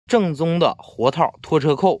正宗的活套拖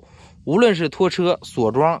车扣，无论是拖车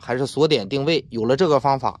锁装还是锁点定位，有了这个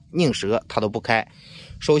方法，拧折它都不开。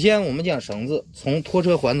首先我们将绳子从拖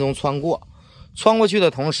车环中穿过去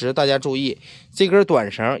的同时，大家注意这根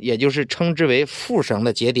短绳，也就是称之为副绳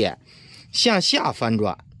的节点向下翻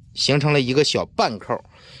转，形成了一个小半扣。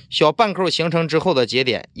小半扣形成之后的节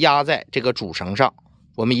点压在这个主绳上，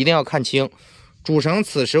我们一定要看清主绳。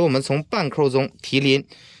此时我们从半扣中提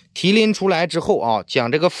拎出来之后啊，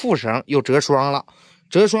将这个副绳又折双了，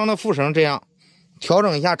折双的副绳这样调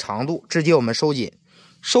整一下长度，直接我们收紧。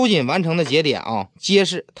收紧完成的节点啊，结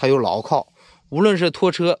实它又牢靠。无论是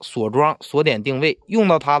拖车锁装、锁点定位，用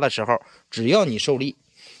到它的时候，只要你受力，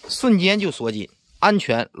瞬间就锁紧，安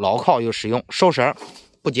全牢靠又实用。收绳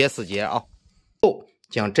不结死结啊。后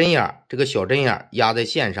将针眼这个小针眼压在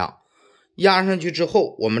线上，压上去之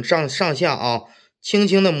后，我们上下啊，轻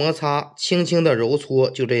轻的摩擦，轻轻的揉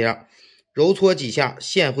搓，就这样揉搓几下，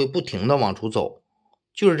线会不停的往出走，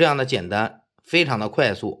就是这样的简单，非常的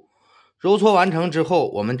快速。揉搓完成之后，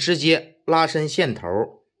我们直接拉伸线头，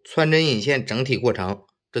穿针引线，整体过程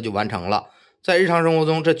这就完成了。在日常生活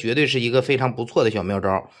中，这绝对是一个非常不错的小妙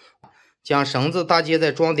招。将绳子搭接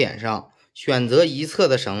在装点上，选择一侧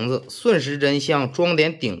的绳子，顺时针向装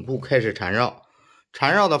点顶部开始缠绕。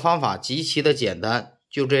缠绕的方法极其的简单，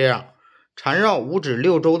就这样缠绕5指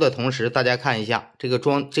6周的同时，大家看一下这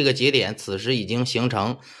个节点此时已经形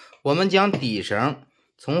成。我们将底绳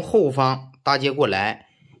从后方搭接过来，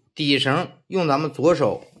底绳用咱们左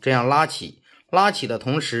手这样拉起的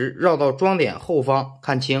同时，绕到装点后方，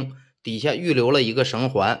看清底下预留了一个绳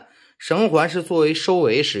环，绳环是作为收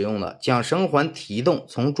尾使用的，将绳环提动，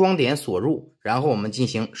从装点锁入，然后我们进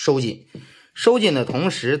行收紧。收紧的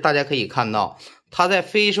同时，大家可以看到它在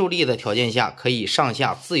非受力的条件下可以上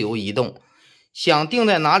下自由移动，想定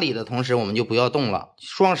在哪里的同时我们就不要动了，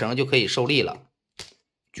双绳就可以受力了，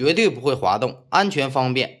绝对不会滑动，安全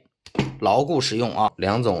方便，牢固实用啊。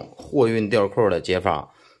2种货运吊扣的解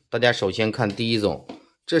法，大家首先看第一种，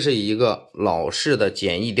这是一个老式的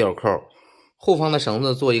简易吊扣，后方的绳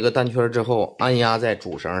子做一个单圈之后，安压在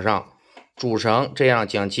主绳上，主绳这样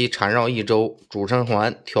将其缠绕1周，主绳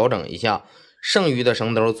环调整一下，剩余的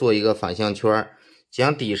绳兜做一个反向圈，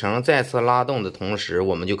将底绳再次拉动的同时，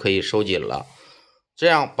我们就可以收紧了。这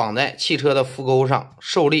样绑在汽车的副钩上，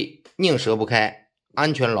受力拧折不开，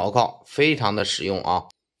安全牢靠，非常的实用啊。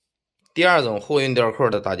第二种货运吊扣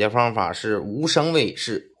的打结方法是无绳尾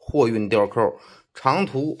式货运吊扣，长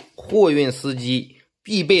途货运司机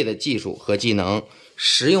必备的技术和技能，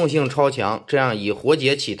实用性超强。这样以活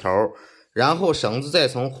结起头，然后绳子再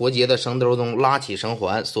从活结的绳兜中拉起绳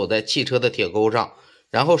环，锁在汽车的铁钩上，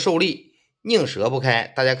然后受力拧折不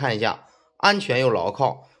开。大家看一下，安全又牢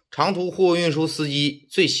靠，长途货物运输司机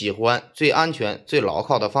最喜欢、最安全、最牢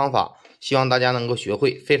靠的方法，希望大家能够学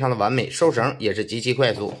会，非常的完美，收绳也是极其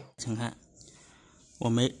快速。请看，我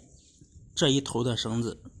们这一头的绳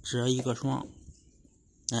子折一个双，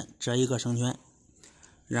折一个绳圈，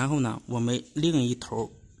然后呢，我们另一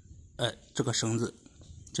头，这个绳子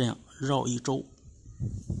这样绕1周，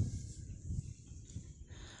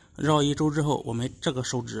绕1周之后，我们这个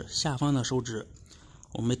手指下方的手指，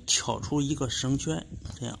我们挑出一个绳圈，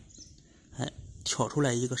这样，挑出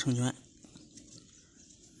来一个绳圈，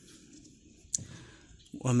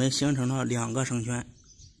我们形成了2个绳圈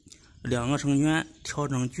，2个绳圈调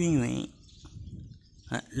整均匀，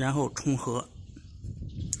然后重合，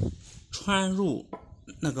穿入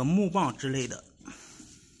那个木棒之类的，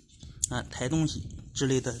抬东西之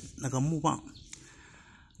类的那个木棒，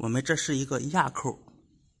我们这是一个压扣，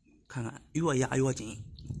看看越压越紧，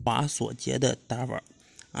滑锁结的打法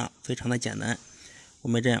非常的简单。我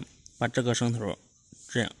们这样把这个绳头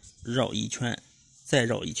这样绕1圈，再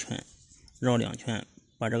绕1圈，绕2圈，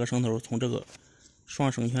把这个绳头从这个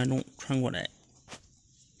双绳圈中穿过来，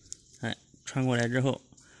穿过来之后，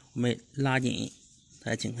我们拉紧，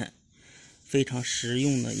大家请看，非常实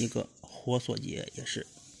用的一个活锁结，也是。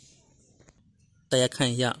大家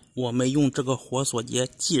看一下，我们用这个活锁结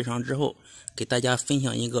系上之后，给大家分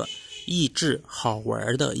享一个益智好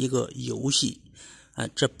玩的一个游戏，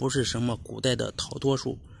这不是什么古代的逃脱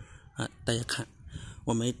术，大家看，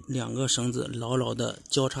我们2个绳子牢牢的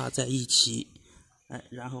交叉在一起，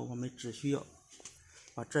然后我们只需要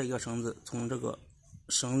把这一个绳子从这个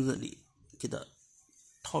绳子里给它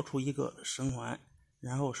掏出一个绳环，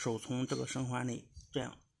然后手从这个绳环里这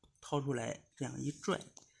样掏出来，这样一拽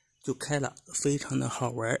就开了，非常的好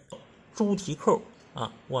玩。猪蹄扣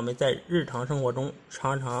我们在日常生活中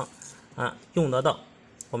常常用得到。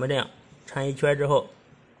我们这样缠1圈之后，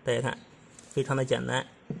大家看非常的简单，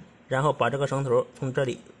然后把这个绳头从这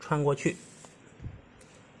里穿过去，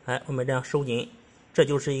我们这样收紧，这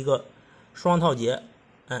就是一个双套结，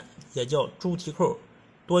也叫猪蹄扣，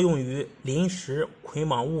多用于临时捆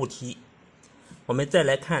绑物体。我们再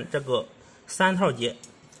来看这个三套结，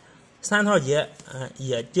三套结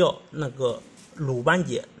也叫那个鲁班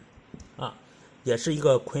结也是一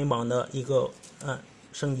个捆绑的一个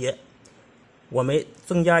绳结。我们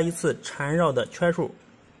增加一次缠绕的圈数，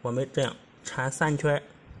我们这样缠3圈，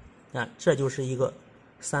这就是一个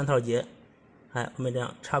三套结。我们这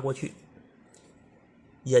样插过去，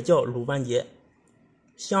也叫鲁班结。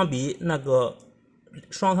相比那个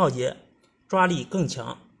双套结，抓力更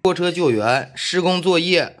强。拖车救援、施工作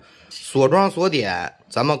业、锁桩锁点，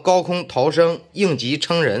咱们高空逃生、应急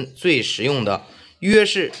撑人最实用的约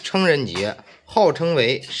式撑人结，号称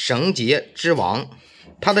为绳结之王。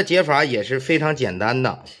它的解法也是非常简单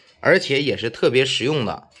的，而且也是特别实用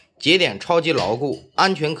的，节点超级牢固，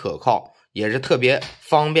安全可靠，也是特别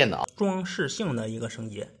方便的装饰性的一个绳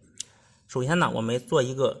结。首先呢，我们做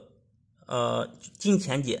一个金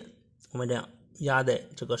钱结，我们这样压在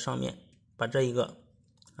这个上面，把这一个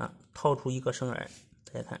掏出一个绳耳，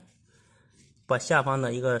大家看，把下方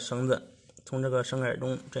的一个绳子从这个绳耳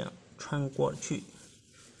中这样穿过去，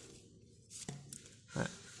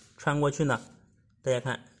穿过去呢，大家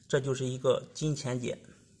看，这就是一个金钱结。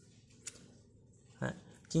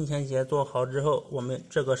金钱结做好之后，我们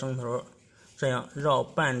这个绳头这样绕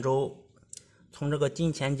半周，从这个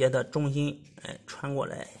金钱结的中心穿过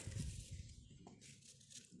来，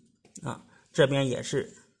这边也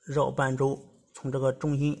是绕半周，从这个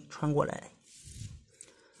中心穿过来。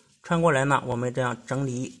穿过来呢，我们这样整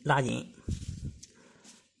理拉紧，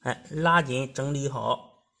拉紧整理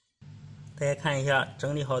好，大家看一下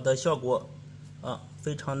整理好的效果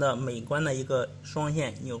非常的美观的一个双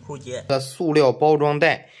线纽扣结。塑料包装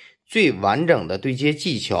袋最完整的对接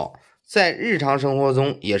技巧，在日常生活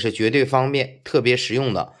中也是绝对方便、特别实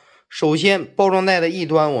用的。首先，包装袋的一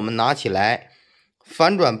端我们拿起来，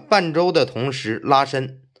反转半周的同时拉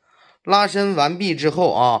伸，拉伸完毕之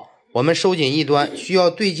后我们收紧一端，需要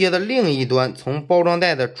对接的另一端从包装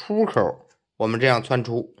袋的出口，我们这样穿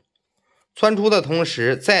出。穿出的同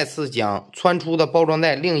时，再次将穿出的包装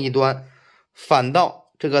袋另一端反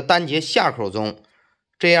到这个单结下口中，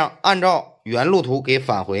这样按照原路图给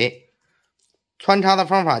返回。穿插的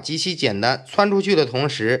方法极其简单，穿出去的同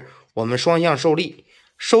时，我们双向受力，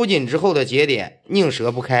收紧之后的节点拧折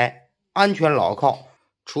不开，安全牢靠。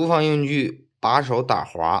厨房用具把手打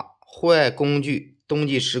滑，户外工具冬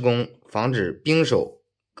季施工防止冰手、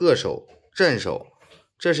硌手、震手，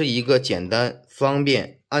这是一个简单、方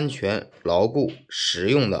便、安全、牢固、实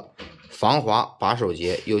用的防滑把手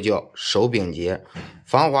结，又叫手柄结，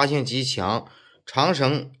防滑性极强。长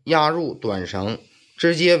绳压入短绳，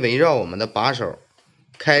直接围绕我们的把手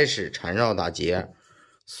开始缠绕打结，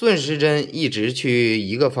顺时针一直去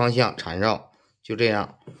一个方向缠绕，就这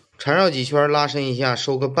样缠绕几圈，拉伸一下，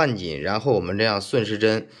收个半紧，然后我们这样顺时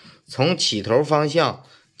针从起头方向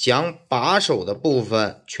将把手的部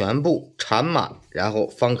分全部缠满，然后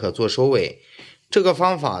方可做收尾。这个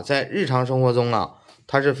方法在日常生活中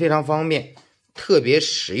它是非常方便、特别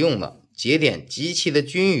实用的，节点极其的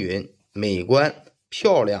均匀、美观、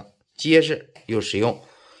漂亮、结实又实用。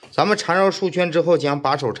咱们缠绕数圈之后，将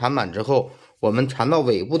把手缠满之后，我们缠到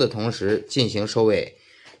尾部的同时进行收尾。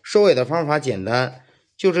收尾的方法简单，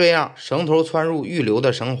就这样，绳头穿入预留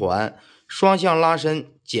的绳环，双向拉伸，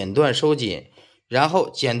剪断收紧，然后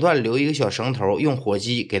剪断留一个小绳头，用火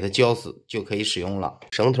机给它浇死就可以使用了。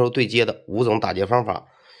绳头对接的5种打结方法，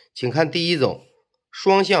请看第一种，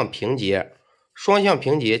双向平结。双向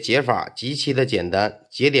平结结法极其的简单，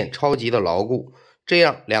节点超级的牢固，这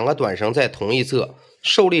样两个短绳在同一侧，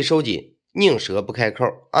受力收紧，拧折不开扣，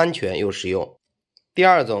安全又实用。第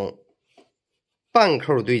二种，半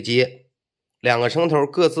扣对接，两个绳头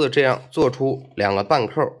各自这样做出两个半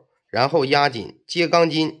扣，然后压紧，接钢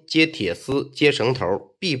筋、接铁丝、接绳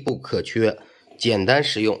头，必不可缺，简单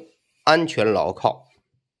实用，安全牢靠。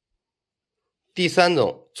第三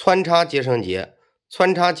种，穿插接绳结。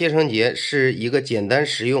穿插接绳结是一个简单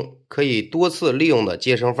实用、可以多次利用的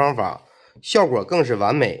接绳方法，效果更是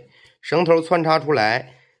完美。绳头穿插出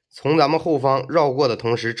来，从咱们后方绕过的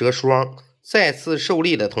同时折双，再次受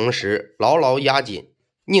力的同时牢牢压紧，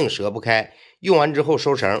拧折不开。用完之后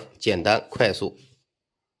收绳，简单快速。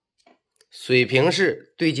水平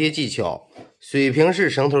式对接技巧，水平式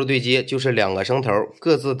绳头对接就是两个绳头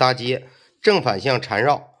各自搭接，正反向缠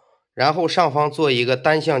绕，然后上方做一个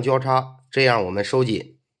单向交叉，这样我们收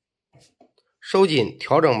紧，收紧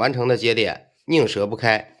调整完成的节点拧折不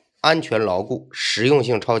开，安全牢固，实用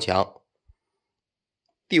性超强。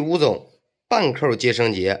第五种，半扣接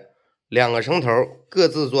绳结，两个绳头各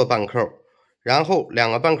自做半扣，然后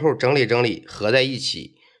2个半扣整理整理，合在一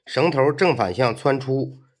起，绳头正反向穿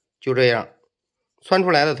出，就这样穿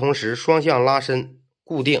出来的同时双向拉伸，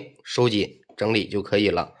固定收紧整理就可以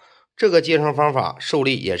了。这个接绳方法受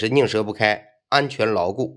力也是拧折不开，安全牢固。